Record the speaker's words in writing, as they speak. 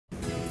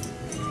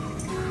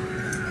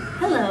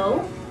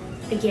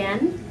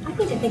again. I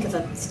need to think of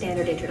a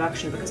standard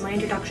introduction because my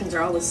introductions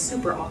are always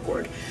super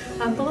awkward.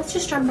 But let's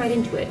just jump right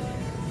into it.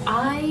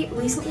 I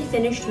recently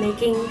finished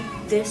making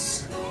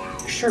this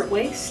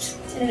shirtwaist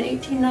in an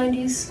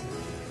 1890s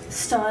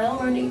style,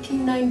 or an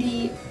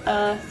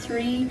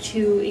 1893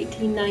 to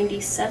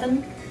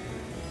 1897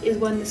 is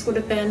when this would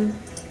have been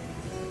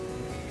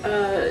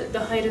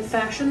the height of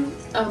fashion,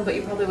 but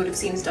you probably would have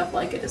seen stuff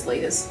like it as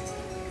late as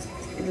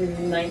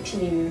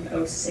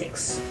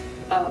 1906,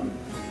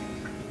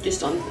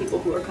 just on people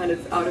who are kind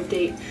of out of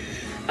date.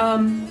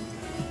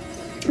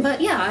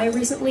 But yeah, I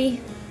recently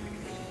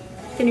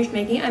finished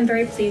making it. I'm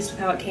very pleased with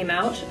how it came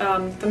out.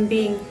 If I'm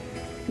being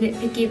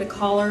nitpicky, the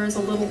collar is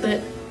a little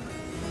bit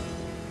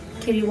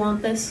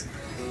kittywampus,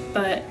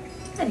 but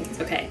I think it's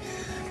okay.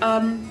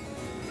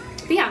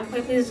 But yeah, I'm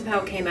quite pleased with how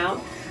it came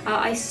out.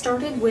 I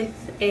started with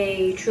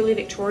a truly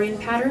Victorian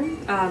pattern.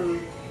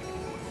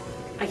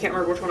 I can't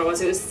remember which one it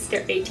was. It was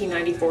their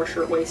 1894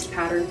 shirtwaist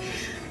pattern,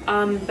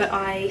 but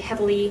I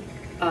heavily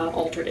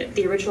altered it.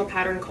 The original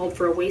pattern called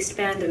for a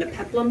waistband and a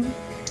peplum,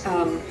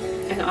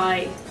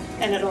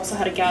 and it also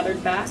had a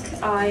gathered back.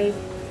 I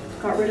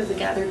got rid of the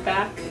gathered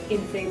back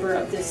in favor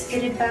of this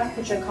fitted back,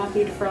 which I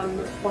copied from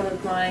one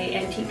of my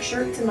antique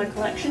shirts in my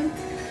collection.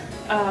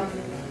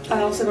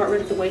 I also got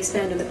rid of the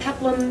waistband and the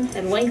peplum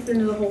and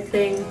lengthened the whole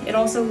thing.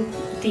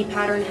 The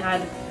pattern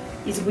had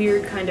these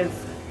weird kind of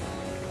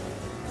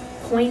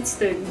points.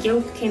 The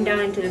yoke came down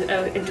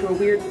into a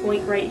weird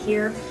point right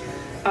here.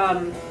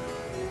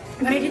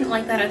 But I didn't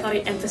like that. I thought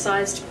it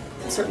emphasized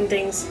certain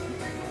things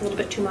a little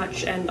bit too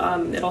much, and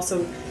it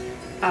also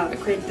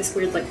created this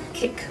weird like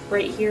kick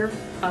right here,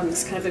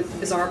 this kind of a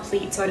bizarre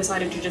pleat, so I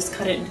decided to just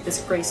cut it into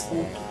this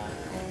graceful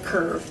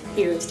curve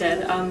here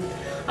instead.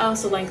 I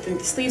also lengthened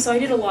the sleeve, so I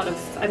made a lot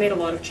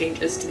of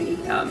changes to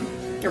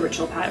the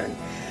original pattern.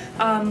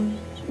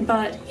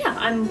 But yeah,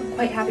 I'm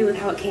quite happy with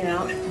how it came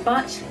out,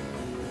 but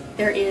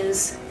there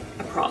is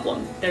a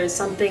problem. There's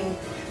something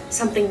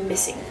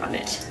missing from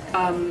it.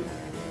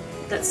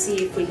 Let's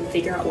see if we can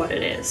figure out what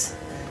it is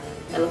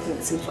by looking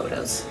at some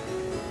photos.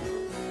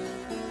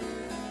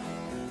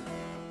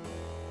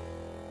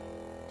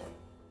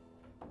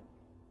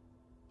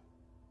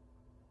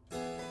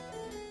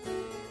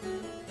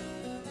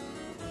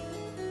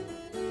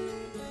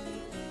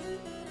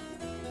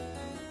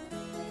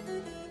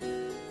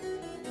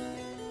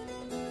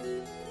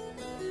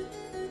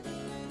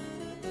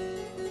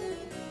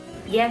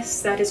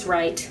 Yes, that is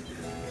right.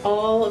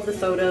 All of the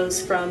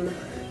photos from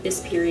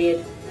this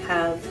period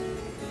have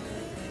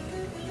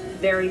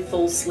very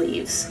full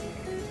sleeves.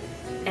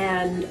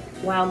 And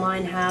while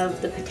mine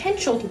have the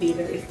potential to be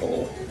very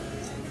full,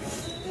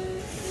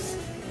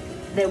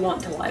 they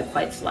want to lie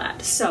quite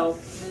flat. So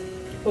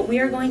what we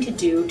are going to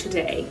do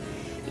today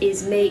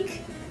is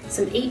make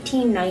some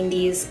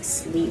 1890s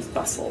sleeve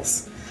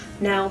bustles.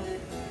 Now,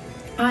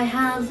 I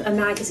have a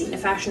magazine, a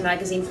fashion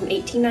magazine from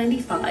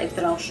 1895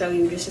 that I'll show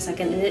you in just a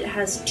second, and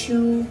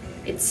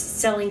it's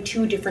selling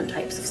two different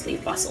types of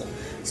sleeve bustle.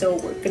 So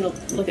we're gonna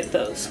look at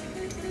those.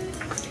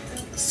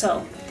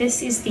 So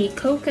this is the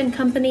Coke &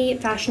 Company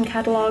fashion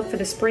catalog for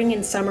the spring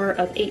and summer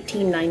of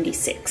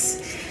 1896.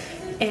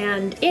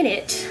 And in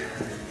it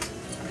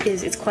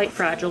it's quite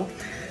fragile,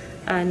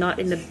 not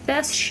in the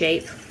best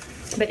shape,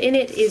 but in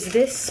it is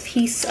this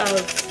piece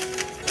of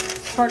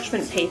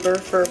parchment paper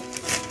for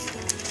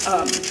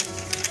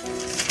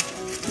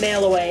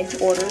mail-away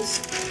orders,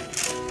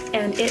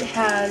 and it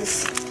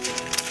has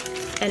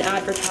an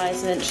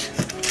advertisement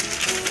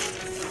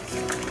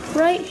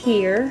right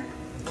here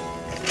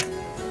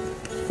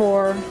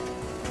for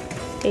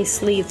a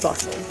sleeve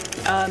bustle,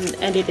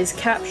 and it is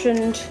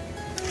captioned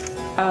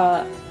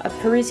a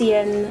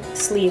Parisienne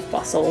sleeve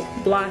bustle,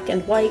 black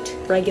and white,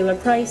 regular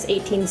price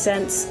 18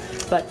 cents,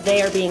 but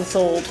they are being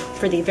sold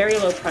for the very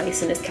low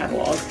price in this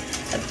catalog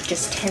of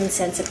just 10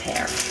 cents a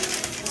pair.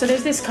 So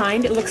there's this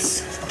kind. It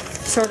looks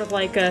sort of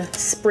like a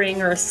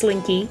spring or a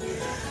slinky.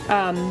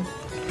 And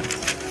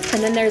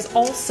then there's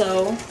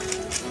also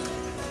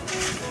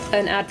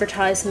an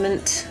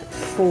advertisement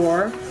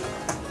for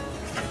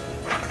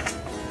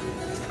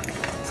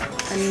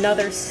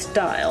another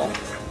style.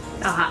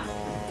 Aha.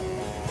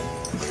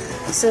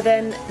 So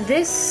then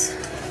this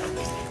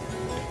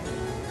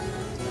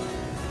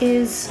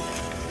is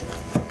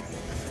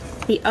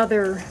the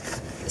other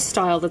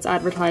style that's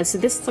advertised. So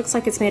this looks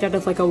like it's made out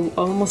of like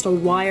almost a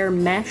wire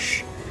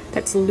mesh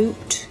that's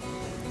looped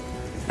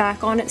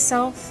back on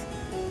itself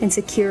and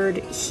secured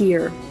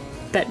here.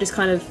 That just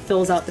kind of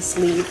fills out the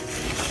sleeve.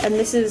 And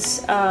this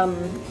is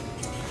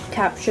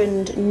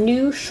captioned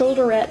new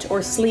shoulderette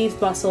or sleeve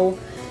bustle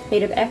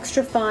made of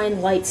extra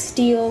fine light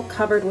steel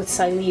covered with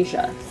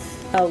silesia.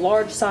 A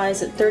large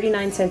size at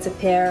 39 cents a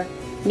pair,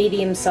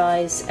 medium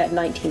size at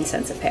 19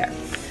 cents a pair.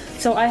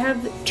 So I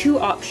have two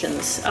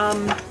options.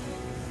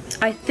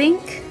 I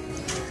think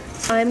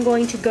I'm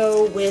going to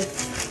go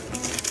with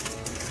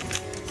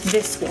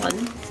this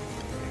one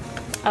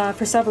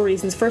for several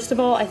reasons. First of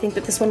all, I think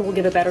that this one will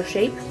give a better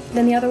shape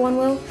than the other one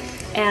will,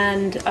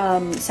 and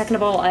second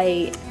of all,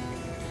 I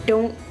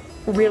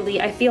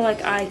feel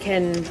like I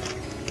can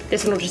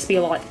This one will just be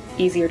a lot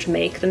easier to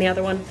make than the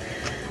other one.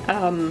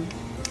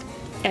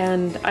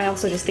 And I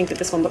also just think that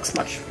this one looks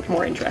much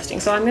more interesting.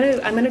 So I'm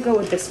gonna go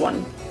with this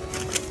one.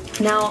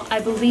 Now, I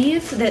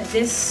believe that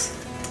this,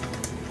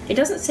 it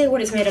doesn't say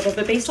what it's made of,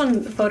 but based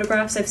on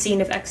photographs I've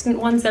seen of extant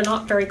ones, they're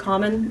not very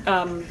common.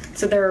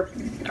 So there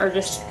are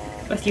just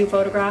a few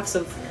photographs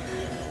of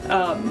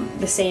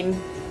the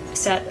same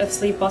set of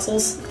sleeve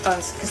bustles,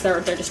 because there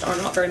just are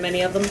not very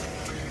many of them.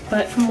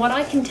 But from what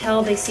I can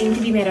tell, they seem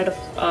to be made out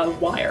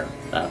of wire,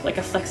 like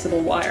a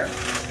flexible wire.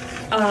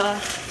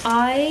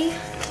 I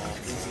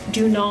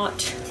do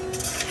not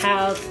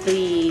have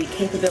the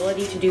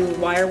capability to do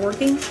wire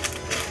working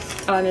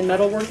and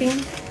metal working,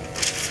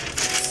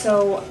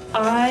 so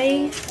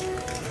I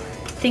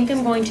think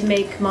I'm going to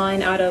make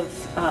mine out of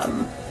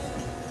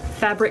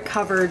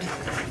fabric-covered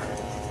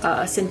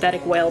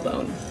synthetic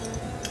whalebone.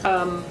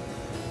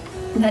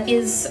 That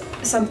is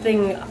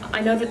something,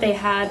 I know that they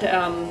had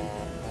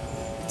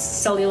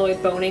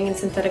celluloid boning and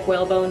synthetic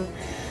whalebone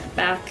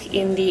back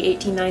in the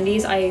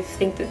 1890s. I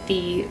think that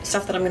the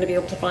stuff that I'm going to be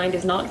able to find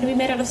is not going to be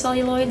made out of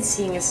celluloid,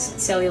 seeing as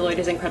celluloid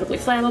is incredibly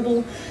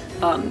flammable.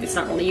 It's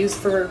not really used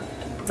for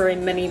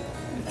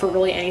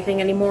really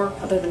anything anymore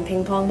other than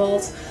ping pong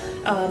balls.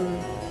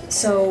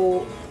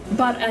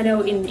 But I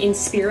know in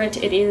spirit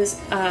it is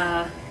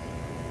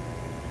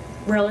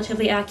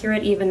relatively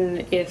accurate,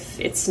 even if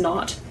it's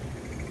not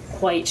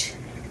quite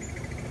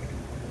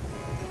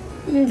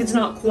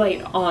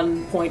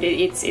on point.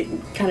 It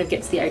kind of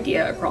gets the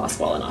idea across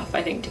well enough,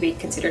 I think, to be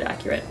considered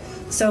accurate.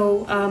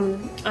 So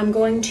I'm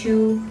going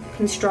to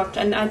construct,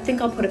 and I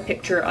think I'll put a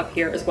picture up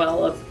here as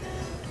well of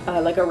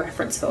like a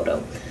reference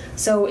photo.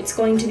 So it's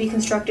going to be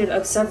constructed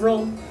of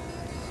several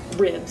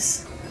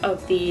ribs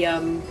of the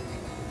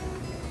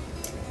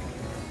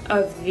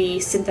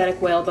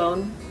synthetic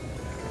whalebone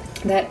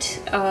that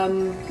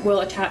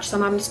will attach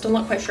some. I'm still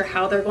not quite sure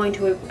how they're going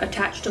to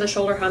attach to the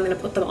shoulder, how I'm going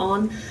to put them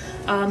on,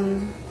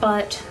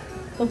 but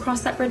we'll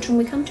cross that bridge when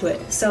we come to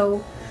it.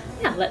 So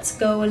yeah, let's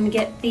go and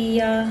get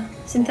the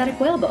synthetic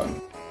whalebone.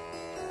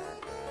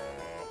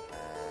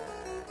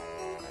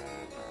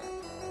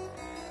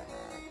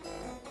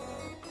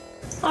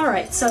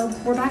 Alright, so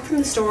we're back from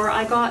the store.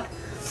 I got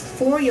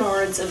 4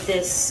 yards of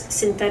this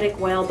synthetic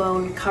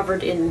whalebone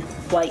covered in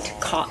white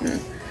cotton.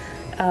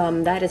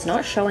 That is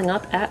not showing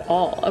up at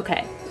all.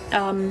 Okay,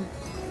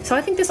 so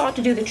I think this ought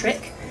to do the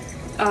trick.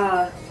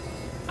 I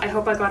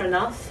hope I got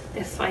enough.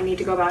 If I need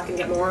to go back and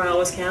get more, I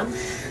always can.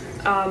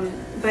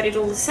 But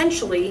it'll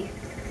essentially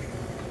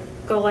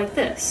go like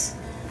this.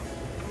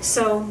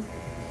 So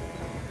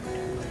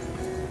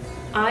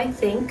I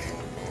think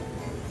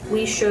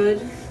we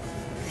should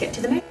get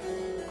to the next.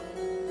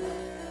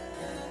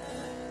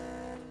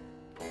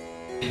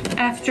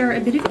 After a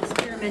bit of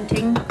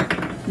experimenting,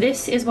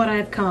 this is what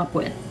I've come up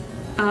with.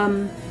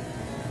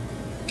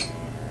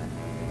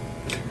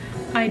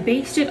 I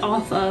based it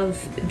off of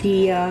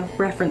the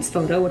reference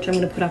photo, which I'm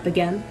going to put up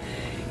again.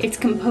 It's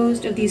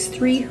composed of these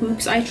 3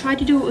 hoops. I tried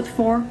to do it with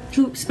 4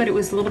 hoops, but it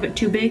was a little bit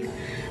too big.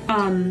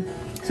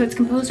 So it's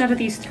composed out of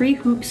these 3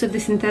 hoops of the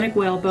synthetic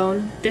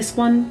whalebone. This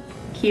one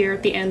here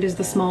at the end is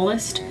the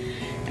smallest,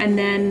 and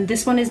then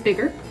this one is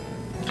bigger,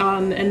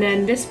 and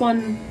then this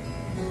one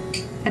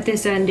at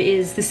this end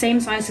is the same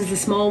size as the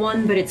small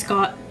one, but it's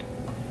got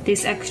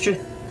this extra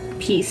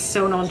piece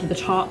sewn onto the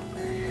top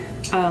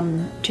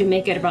to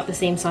make it about the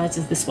same size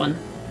as this one.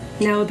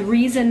 Now, the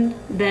reason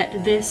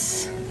that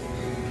this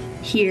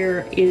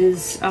here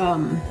is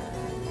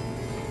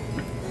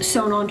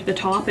sewn onto the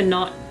top and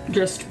not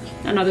just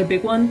another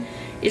big one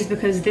is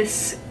because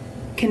this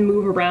can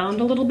move around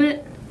a little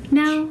bit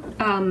now,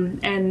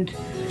 and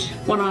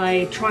when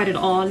I tried it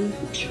on,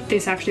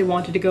 this actually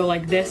wanted to go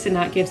like this, and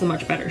that gives a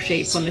much better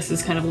shape when this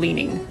is kind of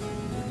leaning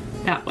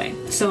that way.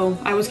 So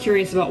I was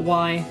curious about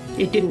why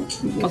it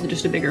wasn't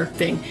just a bigger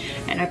thing,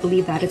 and I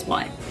believe that is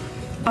why.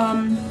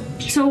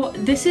 So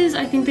this is,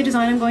 I think, the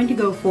design I'm going to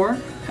go for.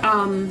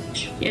 And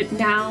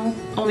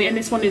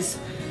this one is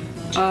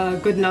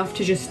good enough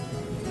to just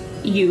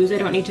use. I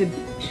don't need to,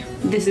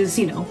 this is,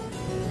 you know,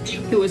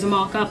 it was a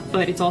mock-up,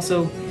 but it's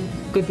also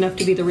good enough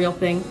to be the real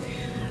thing.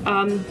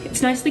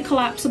 It's nicely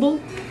collapsible,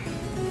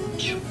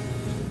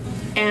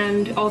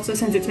 and also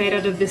since it's made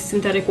out of this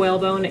synthetic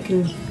whalebone, it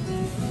can,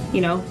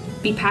 you know,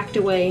 be packed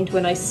away into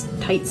a nice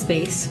tight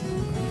space.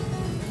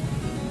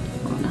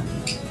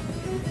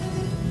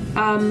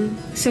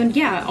 So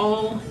yeah,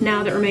 all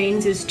now that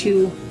remains is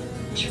to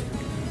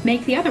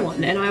make the other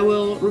one, and I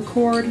will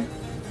record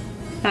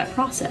that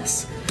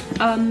process.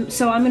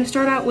 So I'm going to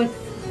start out with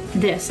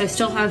this. I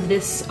still have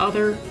this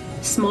other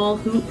small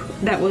hoop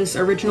that was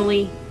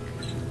originally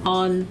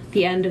on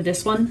the end of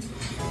this one.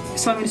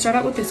 So I'm going to start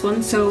out with this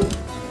one. So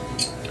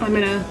I'm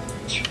going to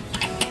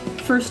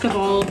first of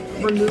all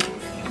remove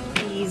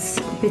these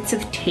bits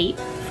of tape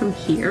from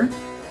here.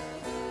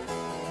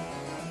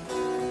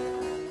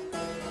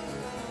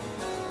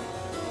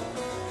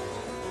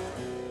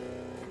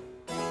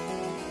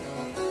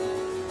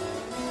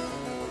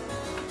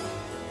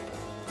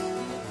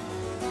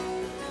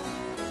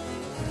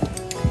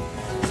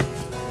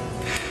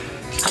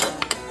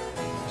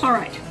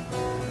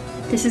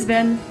 this has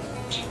been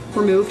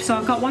removed. So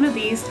I've got one of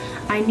these.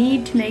 I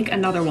need to make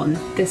another one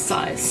this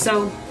size.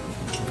 So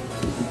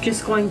I'm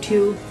just going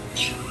to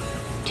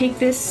take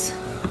this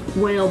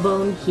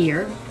whalebone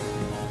here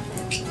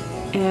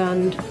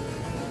and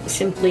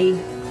simply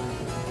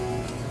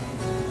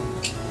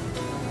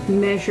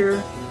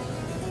measure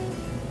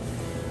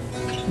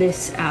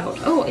this out.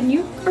 Oh, and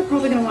you are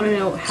probably going to want to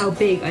know how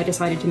big I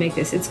decided to make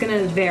this. It's going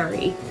to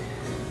vary.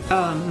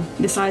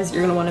 The size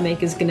you're going to want to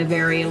make is going to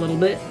vary a little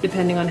bit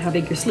depending on how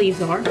big your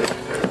sleeves are.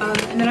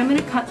 And then I'm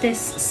going to cut this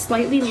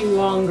slightly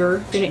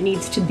longer than it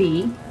needs to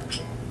be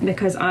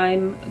because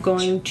I'm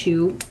going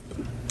to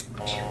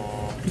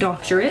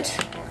doctor it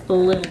a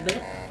little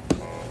bit.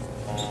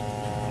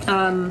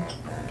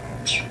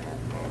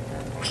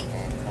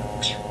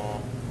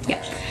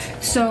 Yeah.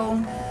 So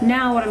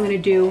now what I'm going to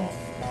do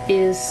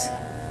is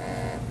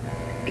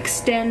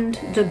extend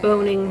the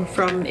boning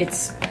from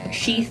its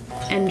sheath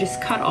and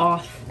just cut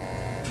off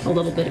a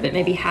little bit of it,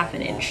 maybe half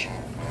an inch.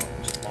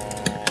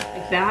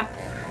 Like that.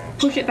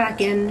 Push it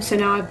back in, so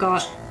now I've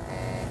got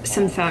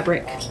some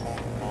fabric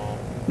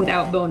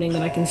without boning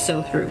that I can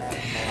sew through.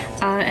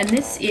 And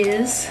this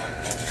is,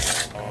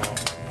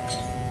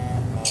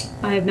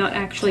 I have not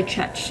actually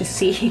checked to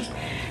see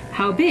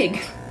how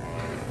big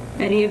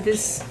any of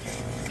these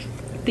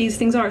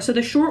things are. So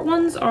the short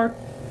ones are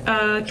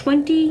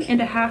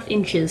 20.5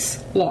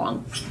 inches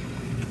long.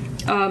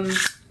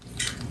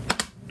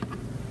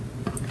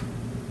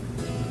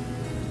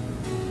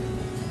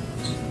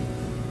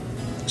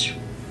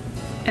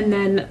 And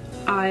then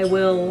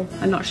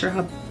I'm not sure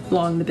how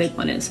long the big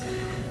one is.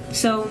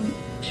 So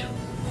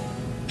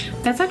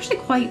that's actually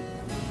quite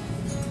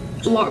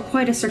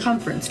a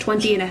circumference,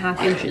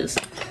 20.5 inches.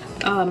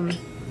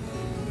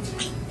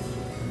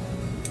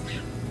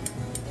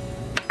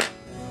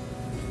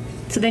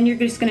 So then you're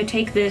just going to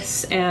take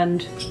this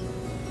and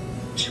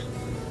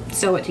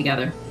sew it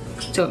together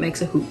so it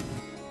makes a hoop.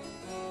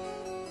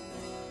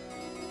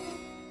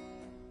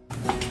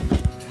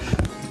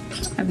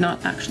 I've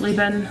not actually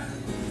been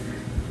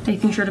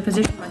making sure to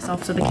position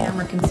myself so the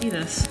camera can see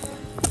this.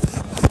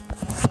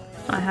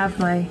 I have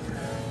my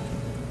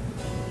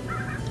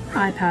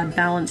iPad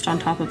balanced on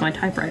top of my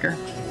typewriter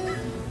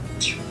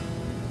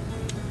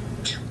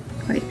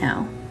right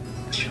now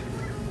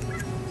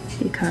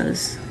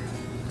because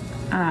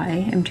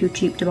I am too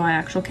cheap to buy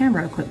actual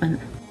camera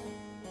equipment.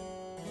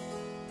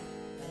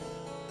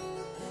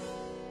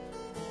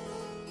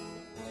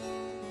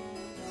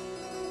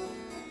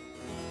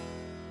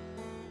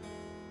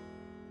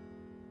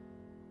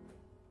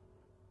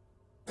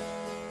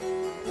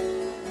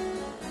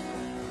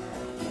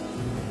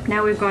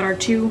 Now we've got our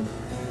two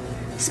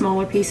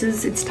smaller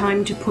pieces. It's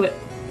time to put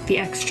the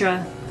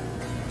extra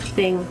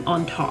thing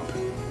on top.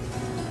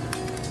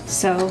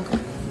 So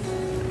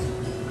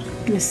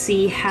I'm gonna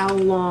see how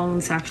long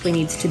this actually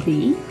needs to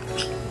be.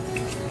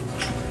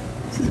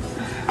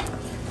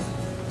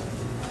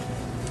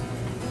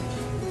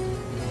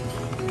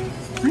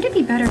 Might it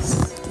be better?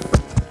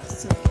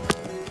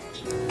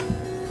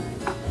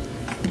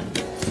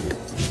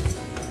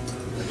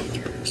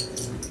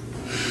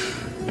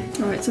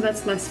 Alright, so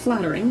that's less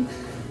flattering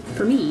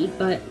for me,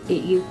 but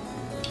it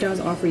does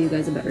offer you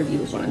guys a better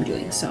view of what I'm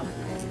doing, so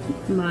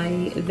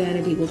my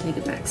vanity will take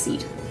a back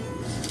seat.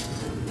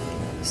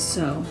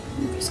 So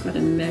I'm just going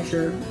to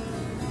measure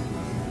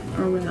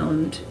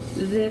around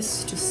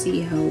this to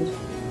see how long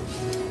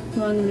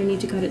I'm going to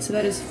need to cut it. So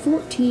that is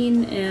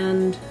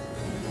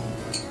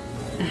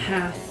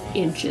 14.5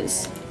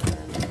 inches.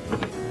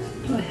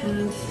 Do I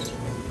have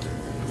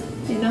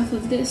enough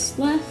of this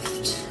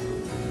left?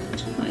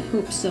 I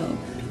hope so.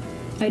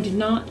 I did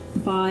not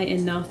buy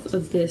enough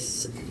of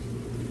this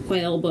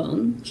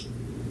whalebone.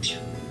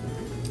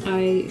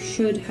 I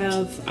should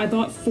have. I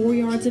bought 4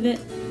 yards of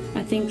it.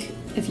 I think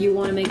if you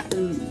want to make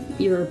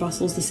your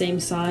bustles the same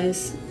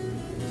size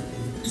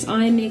as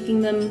I'm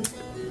making them,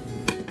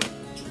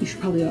 you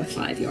should probably buy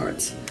 5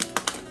 yards.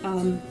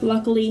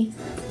 Luckily,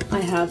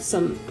 I have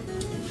some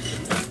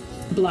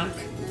black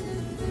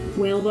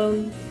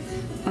whalebone.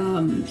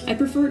 I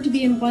prefer it to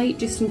be in white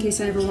just in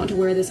case I ever want to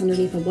wear this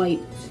underneath a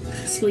white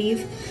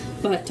sleeve,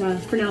 but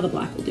for now the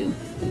black will do.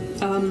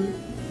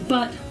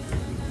 But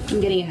I'm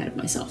getting ahead of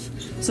myself.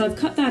 So I've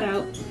cut that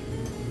out.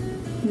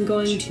 I'm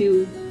going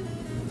to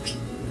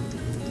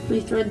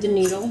rethread the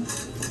needle.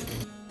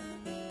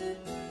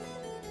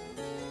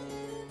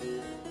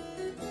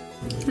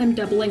 I'm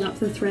doubling up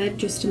the thread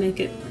just to make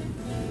it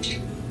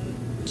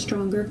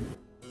stronger.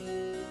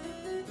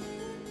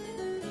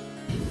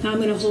 Now I'm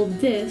going to hold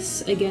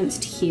this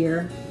against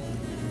here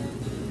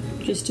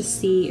just to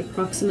see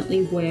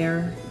approximately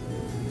where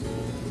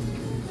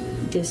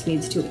this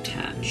needs to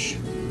attach.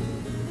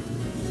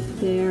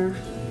 There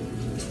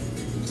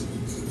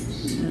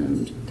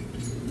and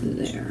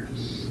there.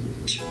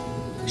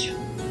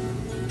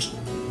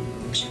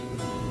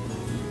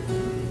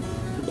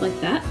 Like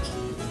that.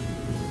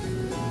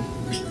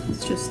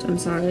 It's just, I'm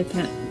sorry I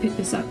can't pick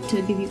this up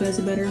to give you guys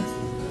a better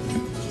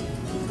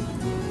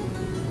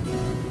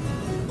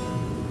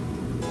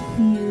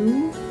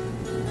view.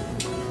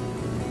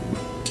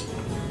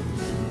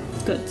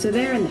 Good, so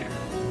there and there.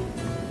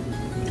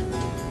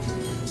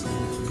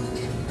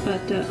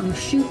 But, oh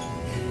shoot.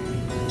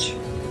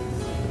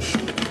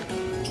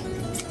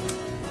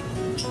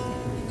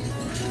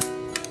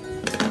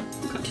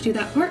 Got to do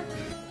that part.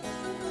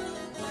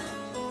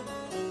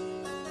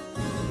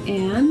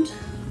 And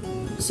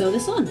sew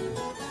this on.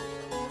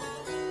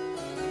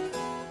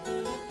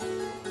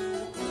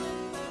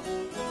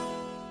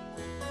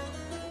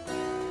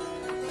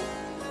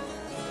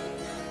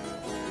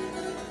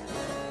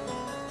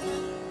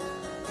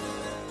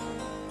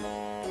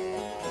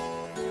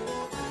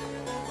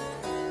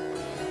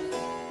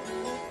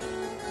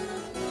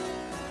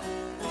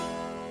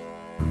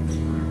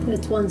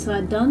 That's one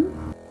side done.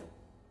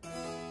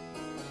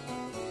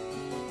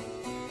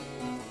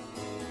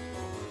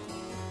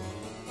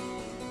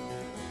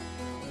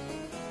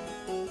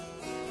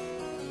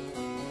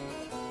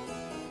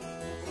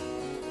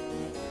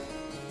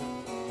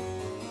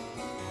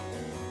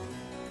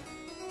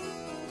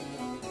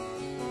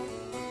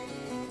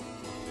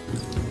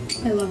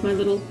 I love my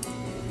little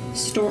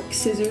stork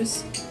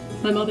scissors.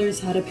 My mother's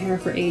had a pair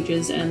for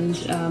ages, and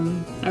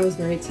I was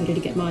very excited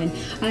to get mine.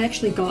 I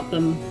actually got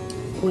them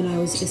when I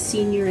was a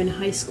senior in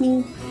high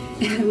school,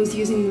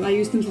 and I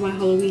used them for my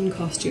Halloween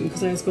costume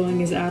because I was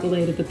going as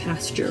Adelaide of the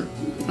pasture.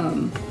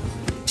 That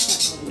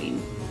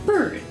Halloween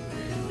bird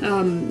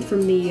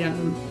from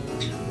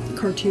the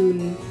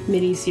cartoon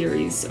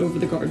mini-series Over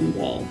the Garden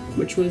Wall,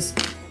 which was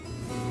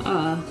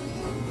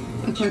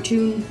a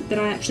cartoon that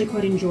I actually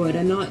quite enjoyed.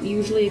 I'm not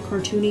usually a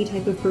cartoony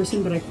type of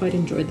person, but I quite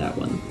enjoyed that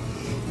one.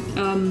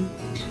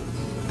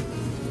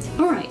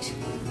 Alright,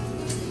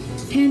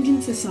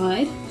 tangents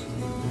aside,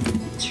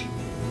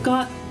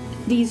 got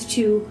these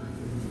two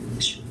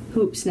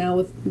hoops now,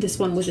 with this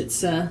one with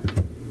its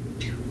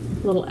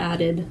little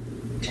added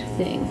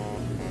thing.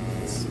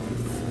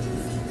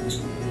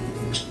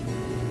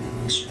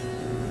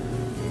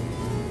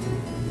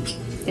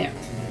 There.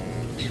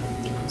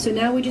 So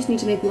now we just need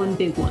to make one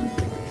big one.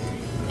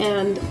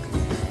 And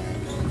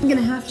I'm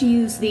gonna have to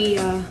use the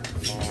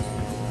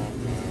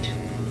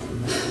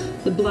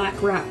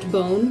black wrapped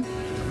bone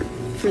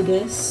for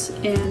this,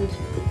 and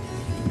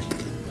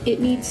it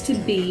needs to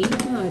be,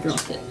 oh, I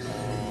dropped it.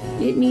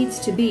 It needs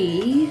to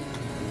be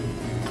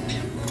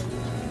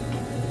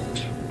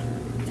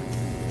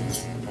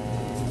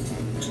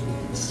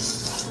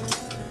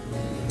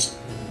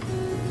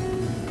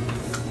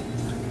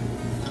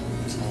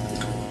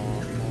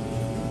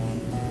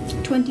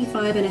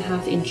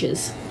 .25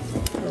 inches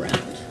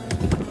around.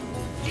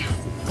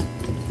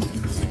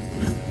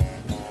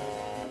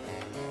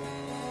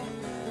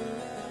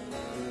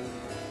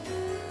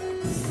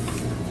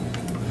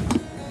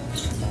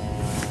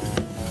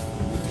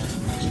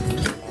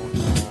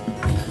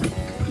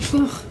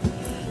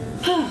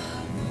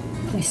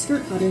 My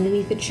skirt got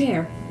underneath the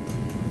chair.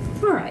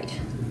 Alright,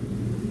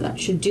 that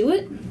should do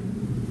it.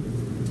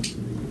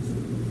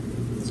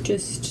 Let's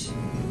just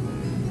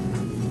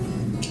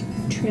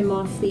trim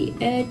off the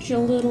edge a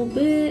little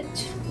bit.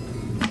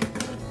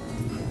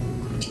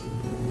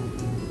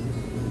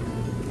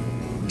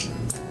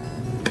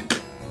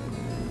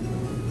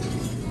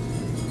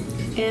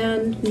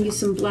 And use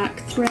some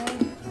black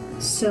thread.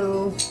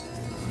 So,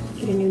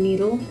 get a new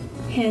needle.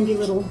 Handy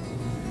little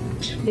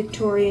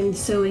Victorian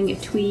sewing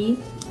etui.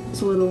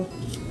 There's a little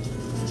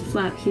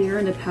flap here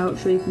and a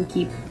pouch where you can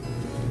keep,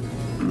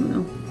 I don't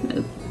know,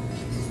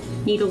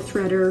 a needle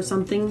threader or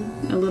something.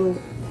 A little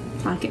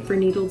placket for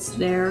needles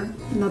there.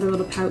 Another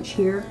little pouch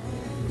here.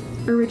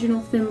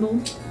 Original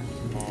thimble.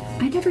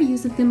 I never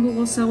use a thimble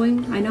while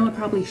sewing. I know I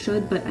probably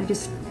should, but I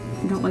just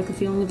don't like the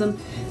feeling of them.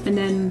 And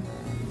then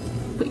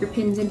put your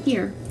pins in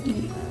here.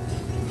 And it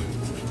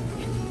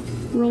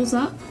rolls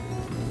up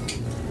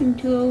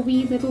into a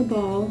wee little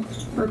ball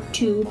or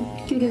tube,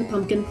 cute as a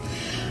pumpkin.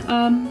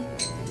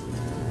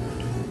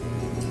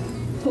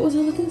 What was I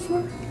looking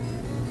for?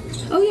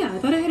 Oh yeah, I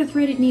thought I had a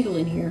threaded needle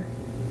in here.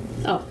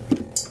 Oh.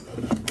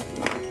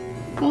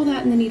 All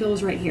that and the needle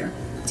is right here.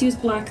 Let's use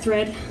black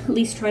thread, at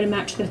least try to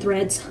match the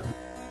threads.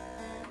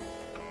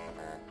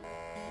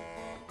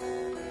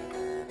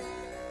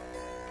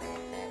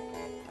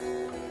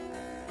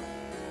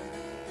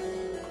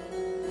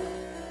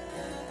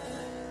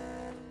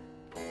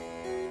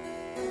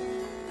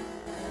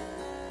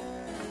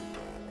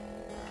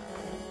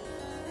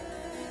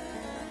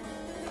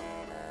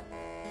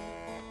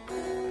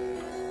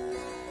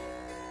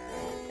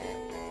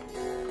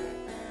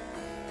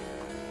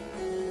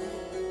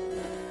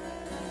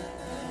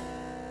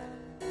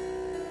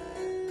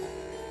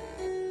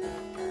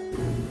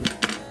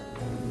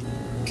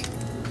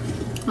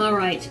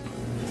 Alright,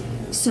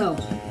 so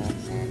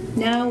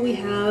now we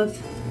have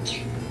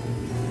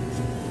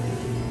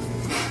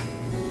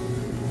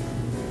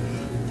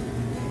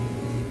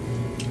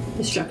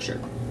the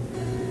structure.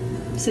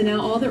 So now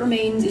all that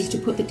remains is to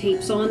put the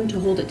tapes on to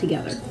hold it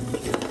together.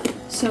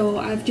 So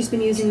I've just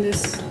been using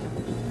this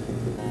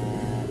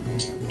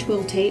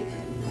twill tape.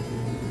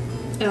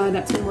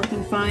 That's been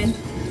working fine.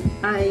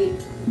 I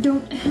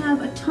don't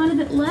have a ton of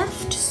it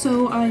left,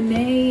 so I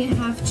may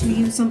have to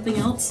use something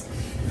else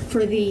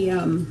for the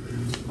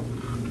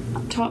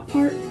top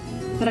part,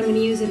 but I'm going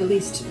to use it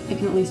I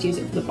can at least use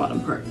it for the bottom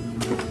part.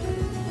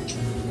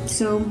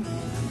 So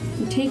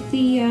you take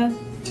the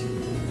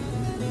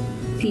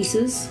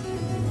pieces,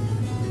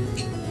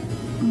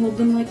 hold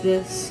them like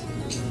this,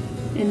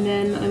 and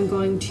then I'm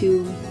going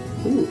to,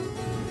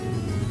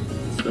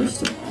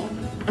 first of all,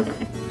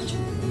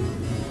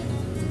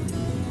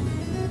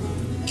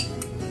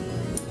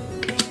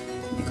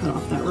 cut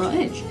off that raw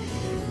edge.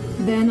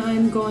 Then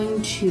I'm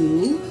going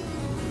to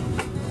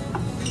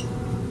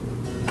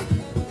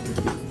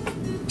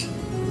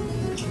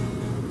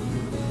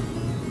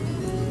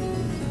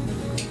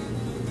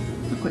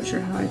quite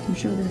sure how I can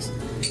show this.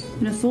 I'm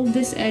going to fold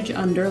this edge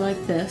under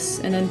like this,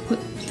 and then put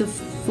the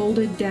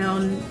folded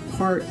down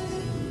part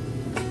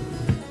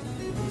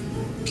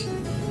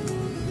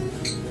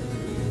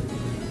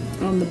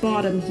on the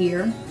bottom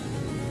here,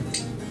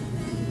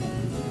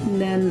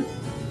 and then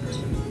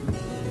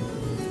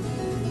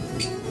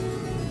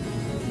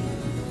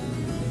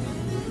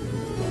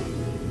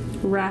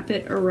wrap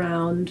it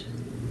around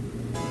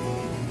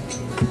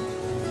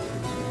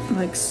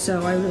like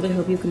so. I really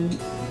hope you can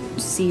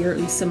see or at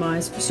least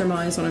surmise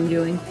what I'm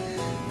doing.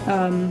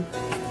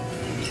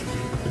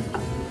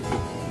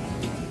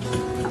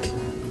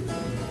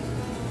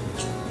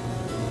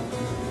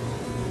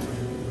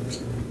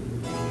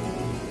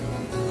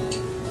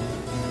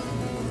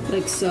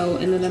 Like so,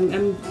 and then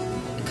I'm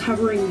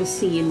covering the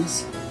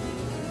seams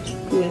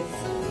with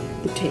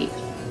the tape.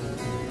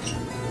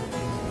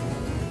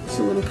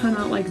 So it'll come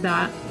out like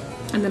that,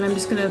 and then I'm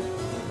just gonna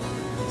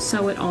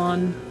sew it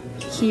on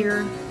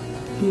here,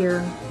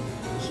 here,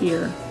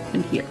 here,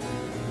 and here.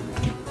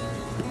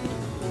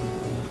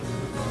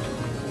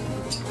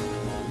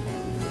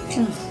 I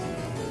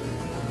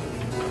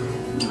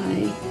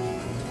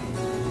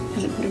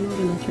haven't put a knot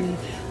in the thread.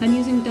 I'm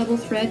using double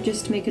thread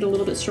just to make it a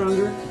little bit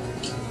stronger.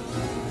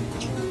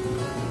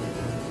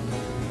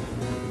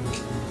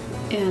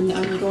 And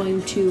I'm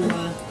going to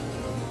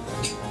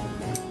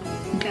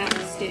back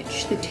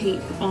stitch the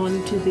tape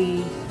onto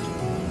the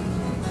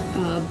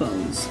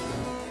bones.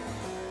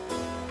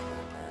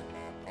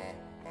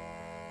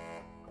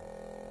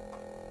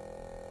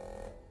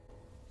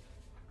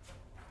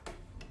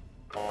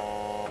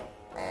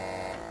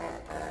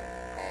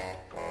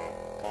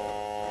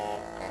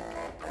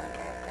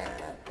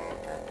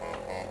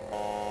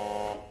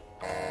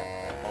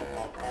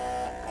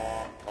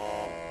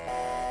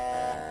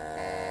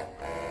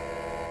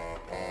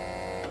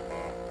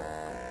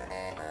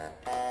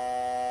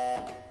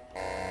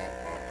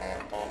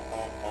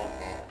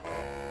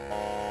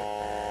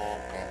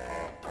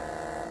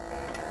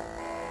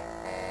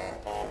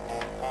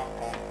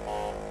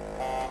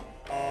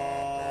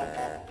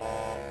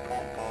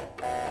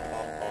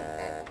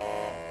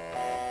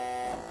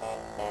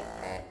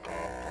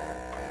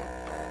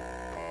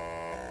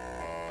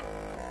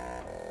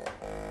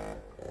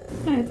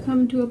 I've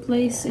come to a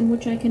place in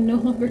which I can no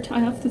longer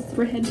tie off the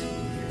thread.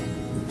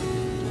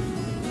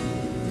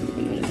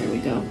 There we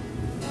go.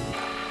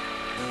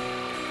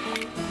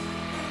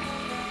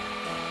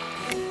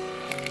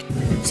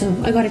 So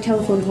I got a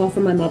telephone call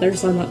from my mother,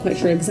 so I'm not quite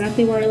sure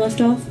exactly where I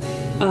left off.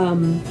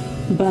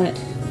 But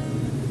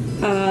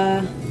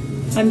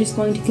I'm just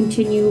going to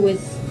continue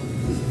with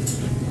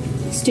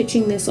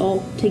stitching this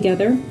all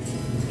together.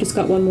 Just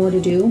got one more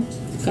to do.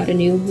 Got a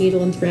new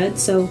needle and thread,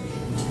 so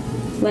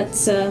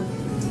let's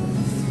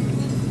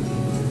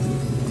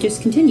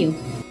just continue.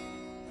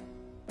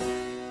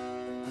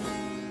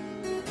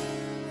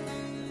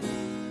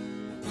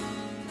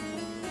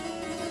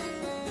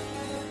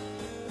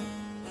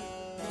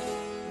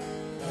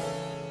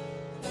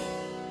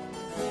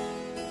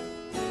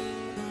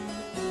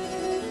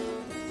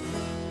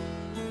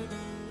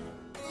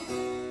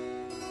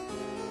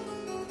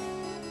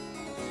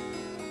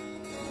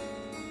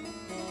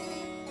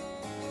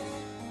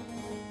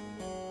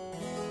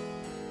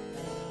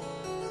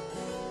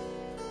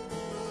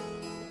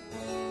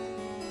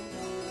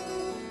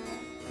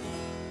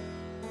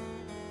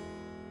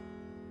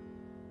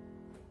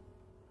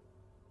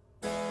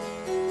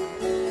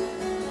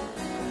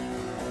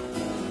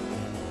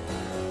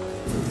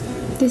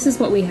 This is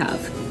what we have.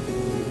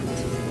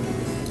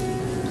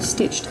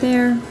 Stitched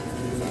there,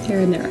 there,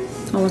 and there,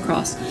 all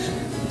across.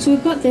 So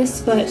we've got this,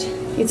 but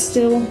it's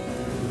still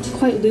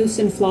quite loose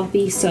and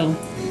floppy, so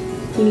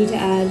we need to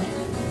add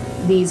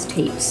these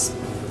tapes,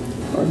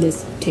 or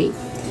this tape.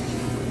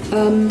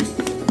 I'm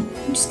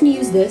just going to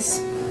use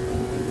this.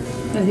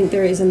 I think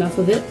there is enough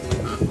of it.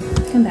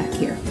 Come back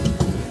here.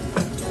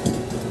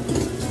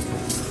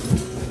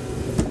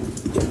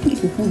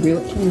 I'm hungry.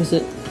 What time is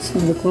it?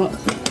 7 o'clock.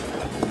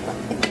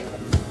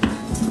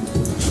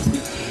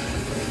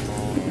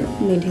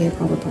 Maintain a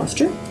proper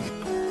posture.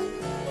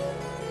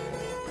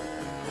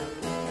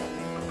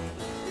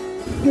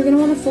 You're going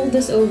to want to fold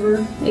this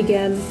over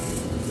again,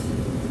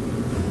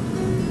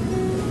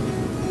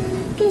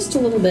 just a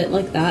little bit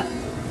like that,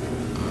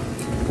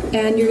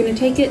 and you're going to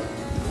take it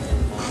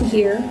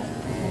here,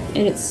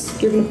 and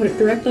you're going to put it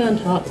directly on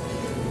top,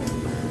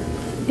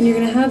 and you're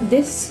going to have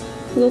this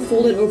little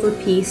folded over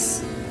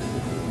piece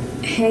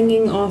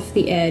hanging off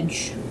the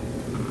edge.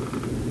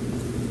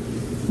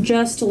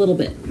 Just a little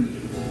bit.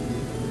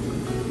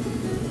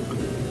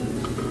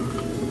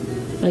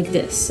 Like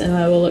this, and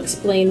I will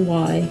explain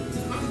why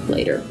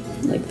later,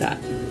 like that.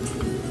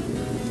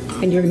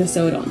 And you're gonna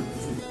sew it on.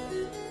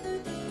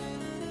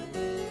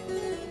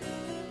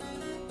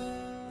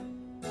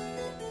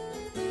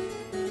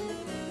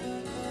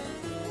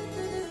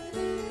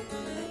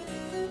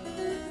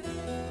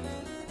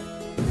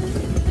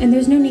 And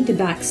there's no need to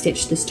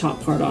backstitch this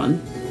top part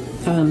on.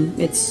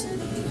 It's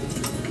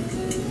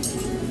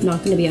not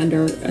going to be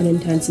under an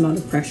intense amount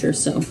of pressure,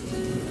 so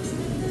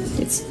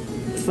it's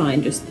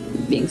fine just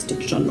being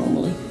stitched on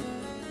normally.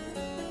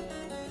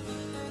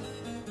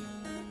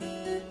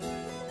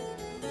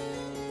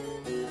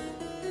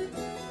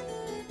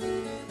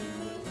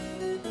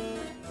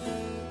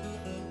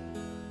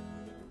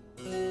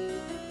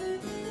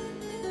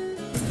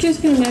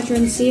 Just going to measure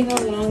and see how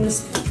long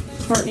this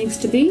part needs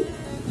to be.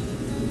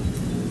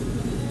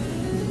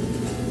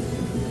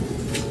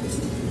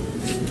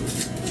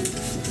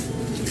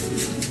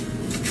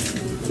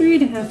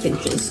 3.5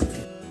 inches.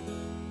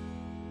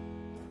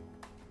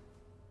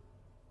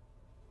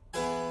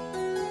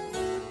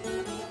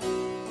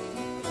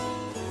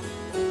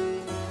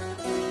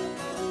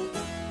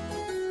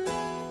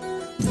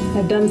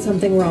 I've done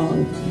something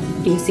wrong.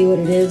 Do you see what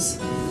it is?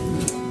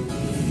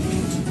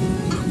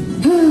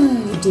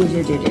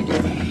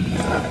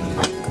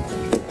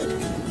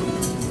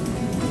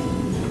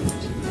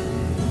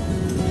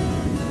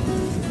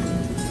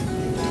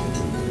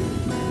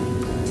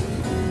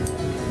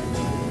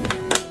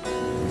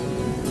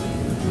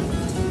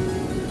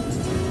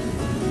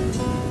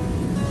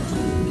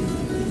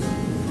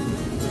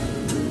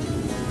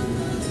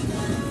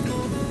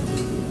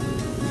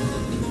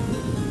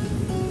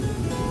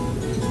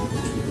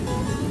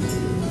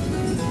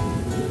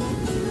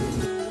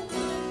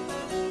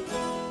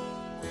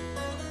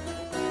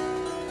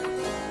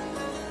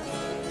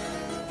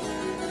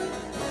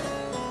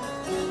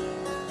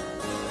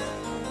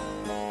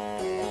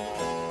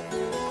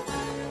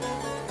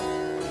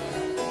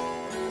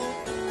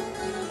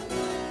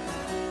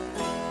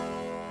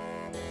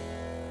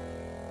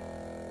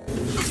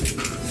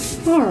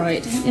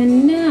 Alright,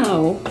 and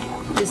now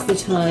is the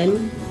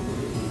time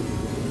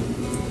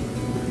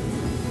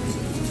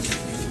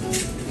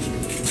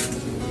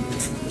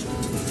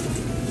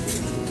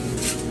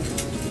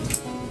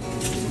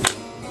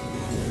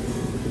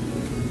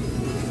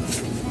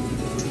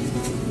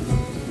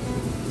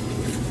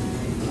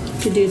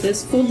to do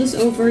this. Fold this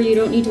over. You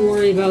don't need to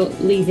worry about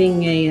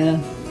leaving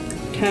a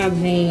tab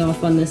hanging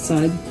off on this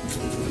side.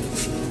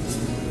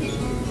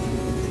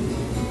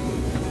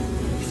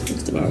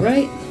 Looks about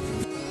right.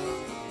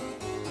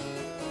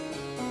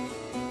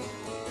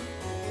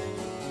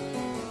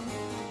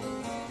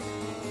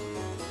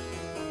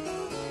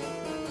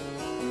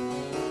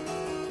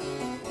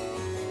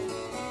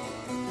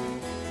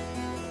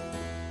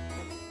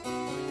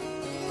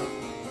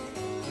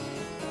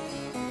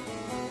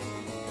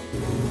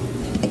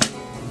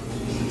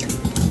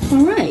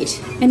 Alright,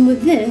 and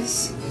with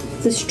this,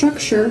 the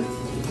structure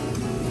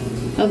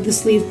of the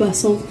sleeve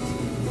bustle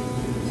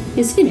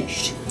is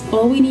finished.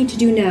 All we need to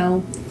do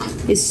now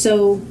is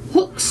sew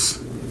hooks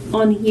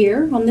on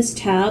here, on this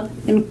tab,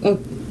 and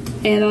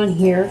on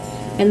here,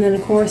 and then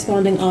the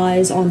corresponding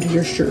eyes onto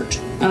your shirt.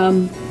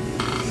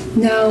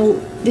 Now,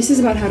 this is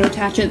about how to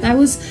attach it. I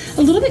was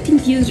a little bit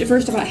confused at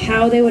first about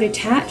how they would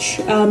attach.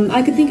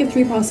 I could think of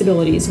 3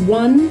 possibilities.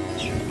 One,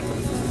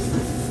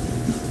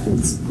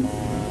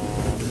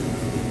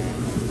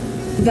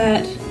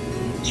 that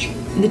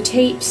the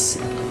tapes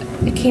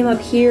came up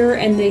here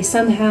and they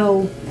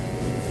somehow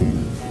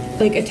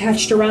like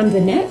attached around the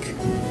neck,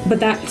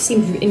 but that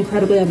seemed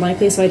incredibly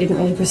unlikely, so I didn't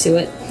really pursue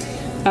it.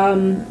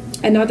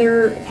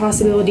 Another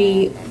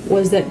possibility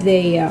was that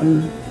they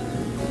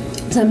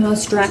somehow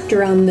strapped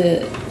around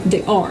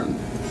the arm,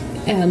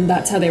 and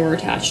that's how they were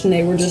attached, and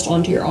they were just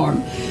onto your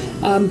arm.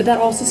 But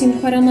that also seemed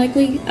quite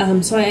unlikely,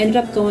 so I ended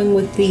up going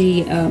with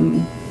the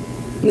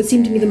what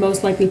seemed to me the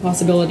most likely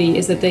possibility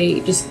is that they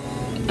just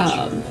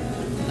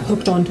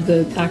hooked onto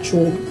the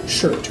actual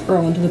shirt or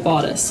onto the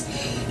bodice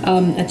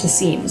at the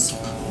seams.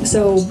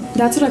 So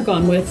that's what I've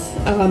gone with.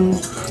 I'm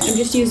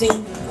just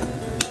using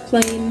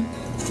plain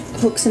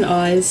hooks and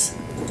eyes.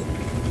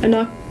 I'm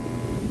not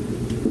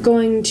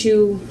going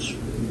to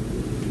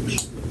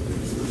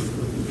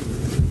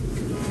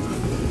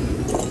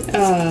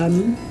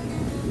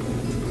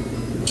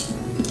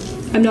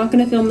I'm not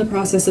going to film the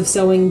process of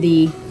sewing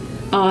the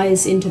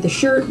eyes into the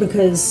shirt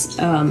because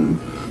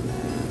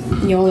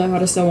you all know how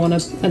to sew on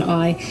an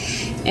eye,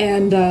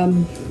 and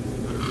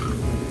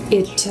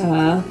it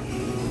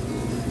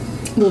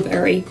will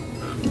vary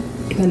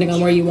depending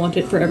on where you want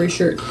it for every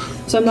shirt.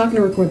 So I'm not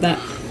going to record that,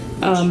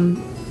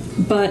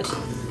 but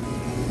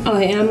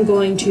I am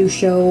going to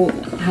show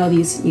how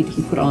these need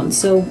to be put on.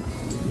 So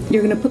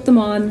you're going to put them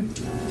on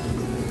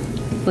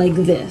like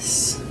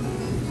this,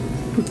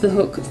 with the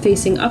hook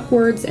facing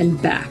upwards and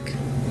back.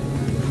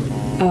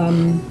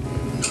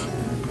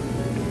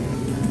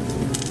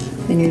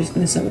 Then you're just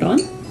going to sew it on.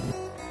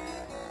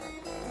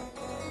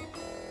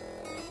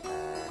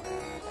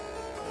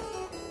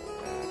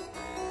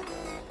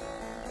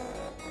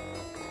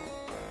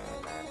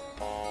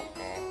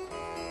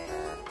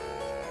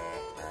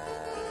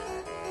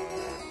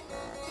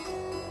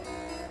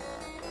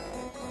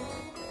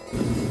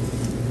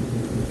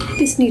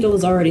 This needle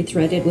is already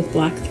threaded with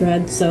black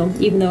thread, so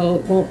even though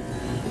it won't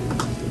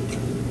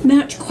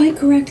match quite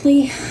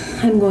correctly,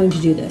 I'm going to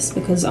do this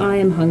because I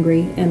am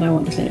hungry and I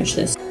want to finish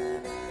this.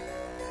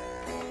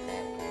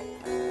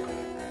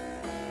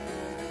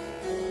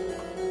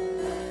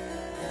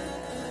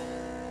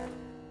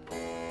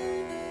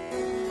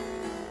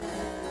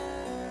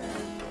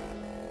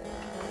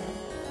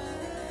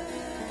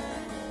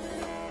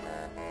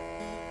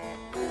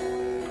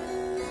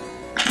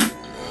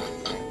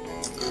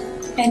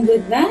 And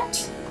with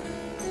that,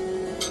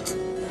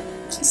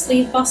 the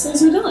sleeve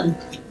bustles are done.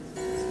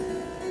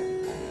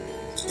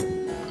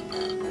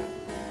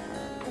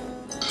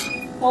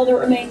 All that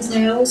remains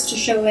now is to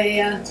show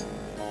a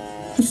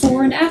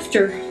before and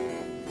after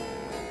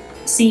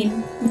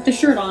scene with the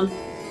shirt on,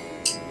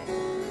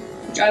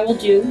 which I will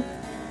do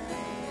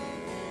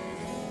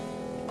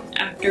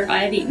after I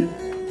have eaten.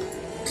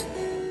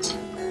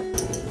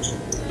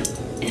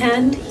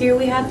 And here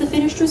we have the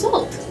finished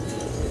result.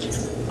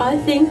 I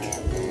think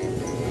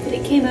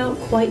it came out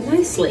quite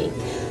nicely.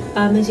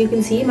 As you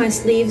can see, my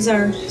sleeves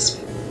are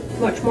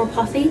much more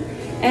puffy,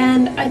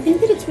 and I think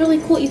that it's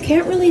really cool. You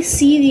can't really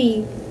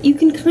see you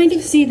can kind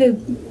of see the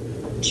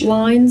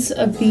lines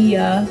of the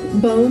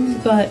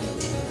bones, but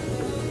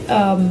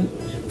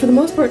for the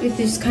most part it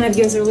just kind of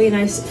gives a really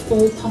nice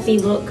full puffy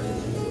look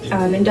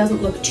and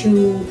doesn't look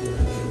too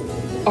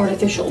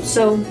artificial.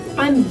 So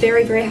I'm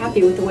very, very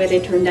happy with the way they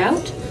turned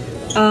out.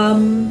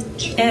 And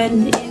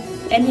if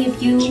any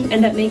of you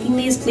end up making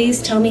these,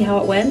 please tell me how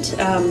it went.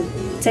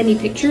 Send me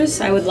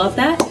pictures, I would love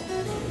that.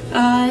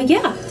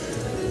 Yeah.